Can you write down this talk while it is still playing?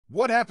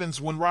What happens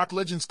when rock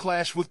legends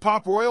clash with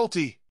pop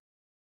royalty?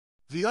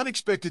 The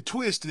unexpected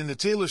twist in the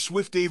Taylor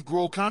Swift-Dave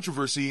Grohl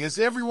controversy has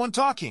everyone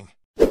talking.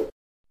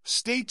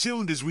 Stay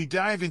tuned as we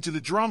dive into the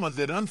drama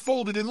that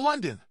unfolded in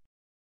London.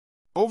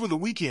 Over the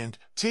weekend,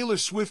 Taylor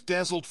Swift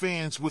dazzled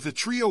fans with a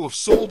trio of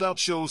sold-out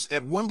shows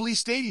at Wembley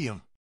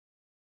Stadium.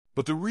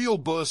 But the real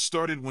buzz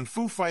started when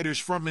Foo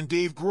Fighters frontman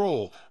Dave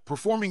Grohl,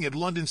 performing at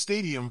London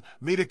Stadium,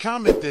 made a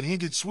comment that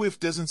hinted Swift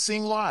doesn't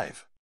sing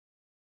live.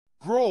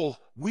 Grohl,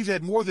 we've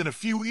had more than a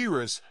few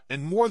eras,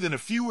 and more than a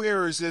few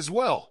errors as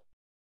well.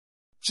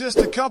 Just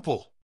a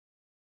couple.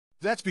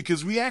 That's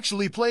because we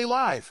actually play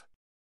live.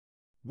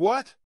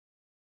 What?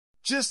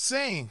 Just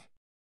saying.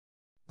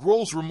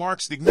 Grohl's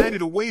remarks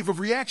ignited a wave of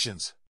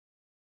reactions.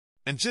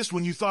 And just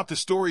when you thought the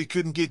story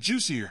couldn't get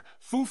juicier,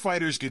 Foo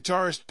Fighters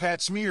guitarist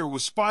Pat Smear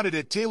was spotted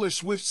at Taylor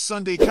Swift's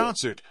Sunday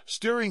concert,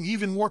 stirring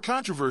even more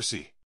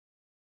controversy.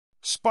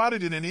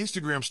 Spotted in an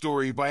Instagram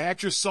story by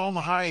actress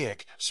Salma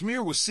Hayek,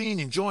 Smear was seen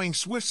enjoying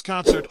Swift's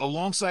concert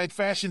alongside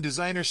fashion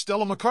designer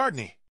Stella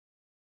McCartney.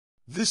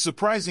 This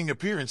surprising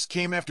appearance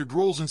came after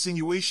Grohl's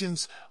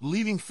insinuations,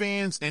 leaving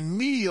fans and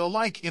media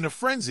alike in a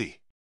frenzy.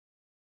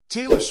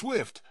 Taylor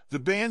Swift, the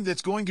band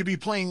that's going to be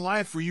playing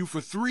live for you for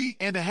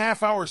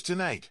 3.5 hours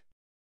tonight.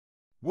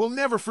 We'll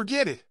never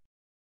forget it.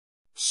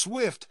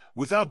 Swift,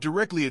 without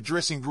directly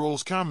addressing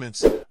Grohl's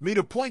comments, made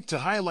a point to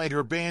highlight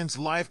her band's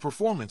live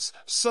performance,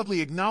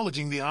 subtly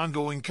acknowledging the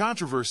ongoing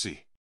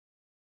controversy.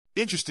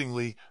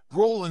 Interestingly,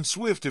 Grohl and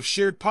Swift have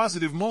shared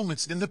positive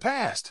moments in the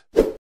past.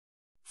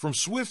 From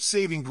Swift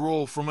saving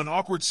Grohl from an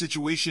awkward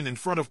situation in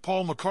front of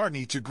Paul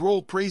McCartney to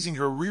Grohl praising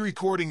her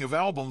re-recording of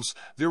albums,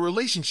 their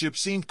relationship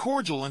seemed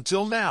cordial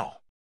until now.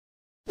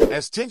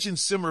 As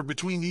tensions simmer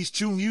between these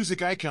two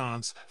music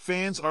icons,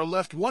 fans are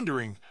left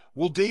wondering,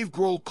 will Dave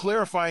Grohl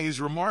clarify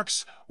his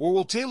remarks, or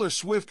will Taylor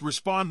Swift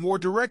respond more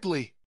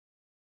directly?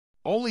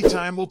 Only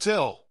time will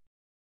tell.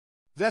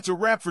 That's a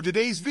wrap for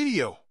today's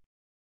video.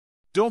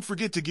 Don't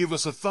forget to give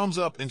us a thumbs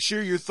up and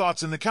share your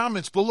thoughts in the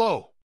comments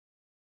below.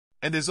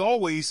 And as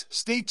always,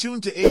 stay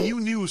tuned to AU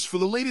News for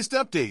the latest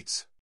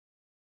updates.